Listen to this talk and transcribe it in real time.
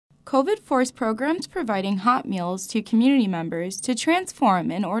COVID forced programs providing hot meals to community members to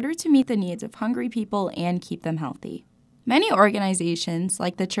transform in order to meet the needs of hungry people and keep them healthy. Many organizations,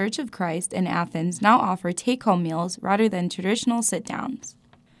 like the Church of Christ in Athens, now offer take-home meals rather than traditional sit-downs.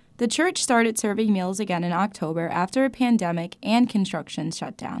 The church started serving meals again in October after a pandemic and construction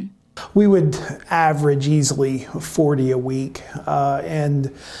shut down. We would average easily 40 a week,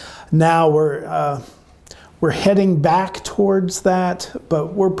 and now we're heading back towards that,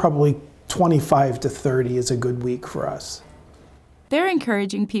 but we're probably 25 to 30 is a good week for us. They're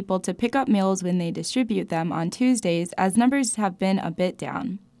encouraging people to pick up meals when they distribute them on Tuesdays, as numbers have been a bit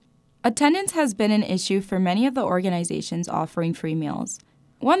down. Attendance has been an issue for many of the organizations offering free meals.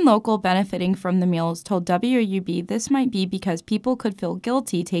 One local benefiting from the meals told WUB this might be because people could feel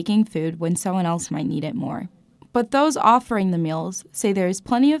guilty taking food when someone else might need it more. But those offering the meals say there is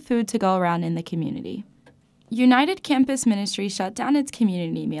plenty of food to go around in the community. United Campus Ministry shut down its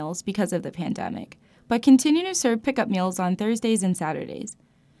community meals because of the pandemic, but continue to serve pickup meals on Thursdays and Saturdays.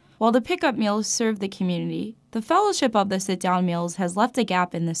 While the pickup meals serve the community, the fellowship of the sit-down meals has left a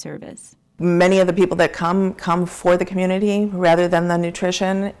gap in the service. Many of the people that come for the community rather than the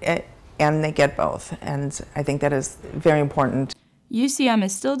nutrition, and they get both, and I think that is very important. UCM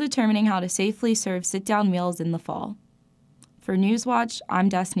is still determining how to safely serve sit-down meals in the fall. For Newswatch, I'm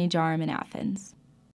Destiny Jarm in Athens.